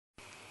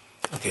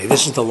Okay,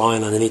 this is the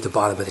line underneath the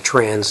bottom of the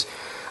trans,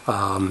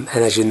 and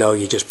as you know,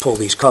 you just pull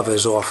these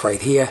covers off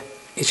right here.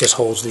 It just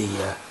holds the,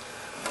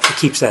 it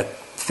keeps that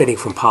fitting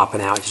from popping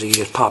out, so you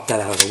just pop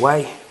that out of the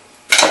way.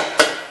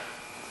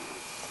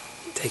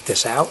 Take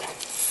this out,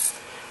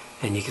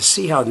 and you can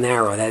see how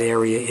narrow that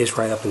area is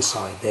right up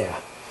inside there.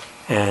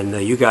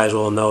 And you guys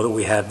all know that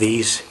we have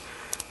these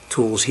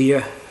tools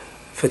here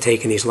for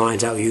taking these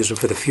lines out. We use them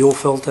for the fuel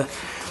filter.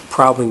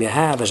 Problem you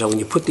have is that when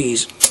you put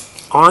these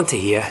onto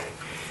here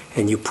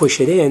and you push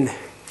it in,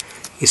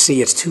 you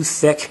see it's too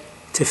thick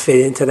to fit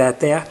into that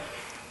there.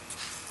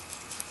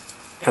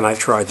 And I've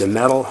tried the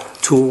metal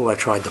tool, I've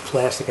tried the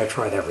plastic, I've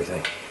tried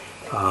everything.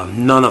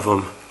 None of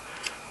them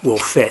will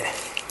fit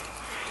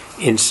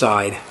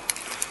inside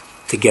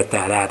to get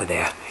that out of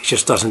there. It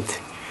just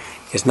doesn't,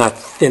 it's not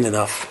thin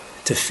enough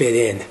to fit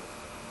in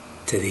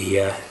to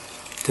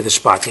the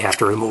spot you have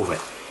to remove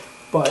it.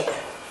 But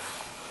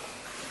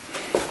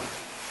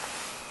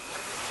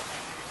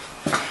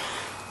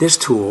this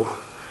tool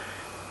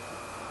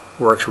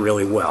works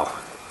really well.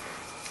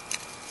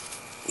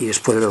 You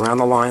just put it around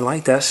the line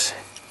like this,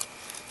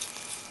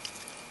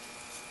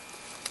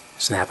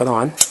 snap it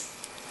on,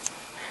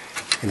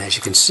 and as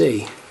you can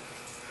see,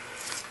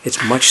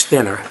 it's much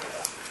thinner.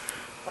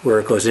 Where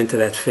it goes into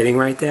that fitting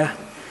right there,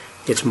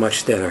 it's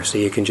much thinner, so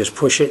you can just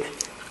push it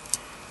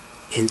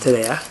into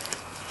there.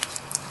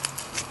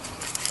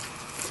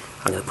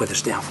 I'm going to put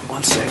this down for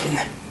 1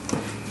 second.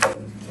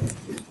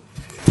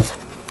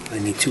 I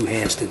need 2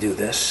 hands to do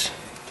this.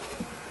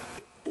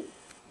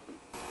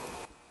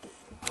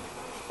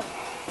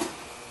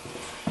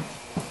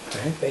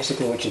 Alright,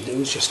 basically what you do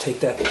is just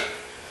take that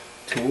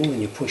tool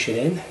and you push it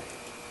in,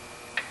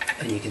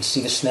 and you can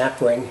see the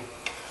snap ring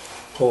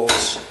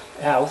pulls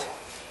out.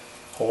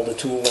 Hold the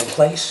tool in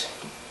place,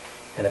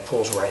 and it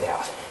pulls right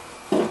out.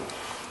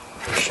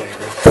 I'll show you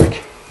real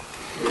quick.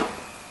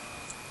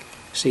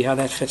 See how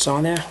that fits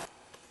on there?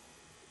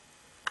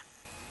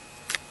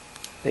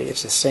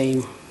 It's the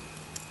same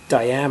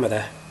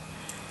diameter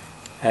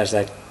as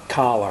that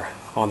collar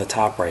on the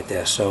top right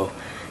there. So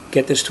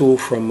get this tool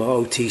from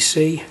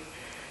OTC,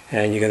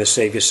 and you're going to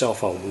save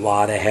yourself a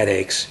lot of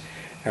headaches.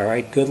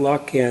 Alright, good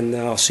luck, and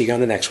I'll see you on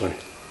the next one.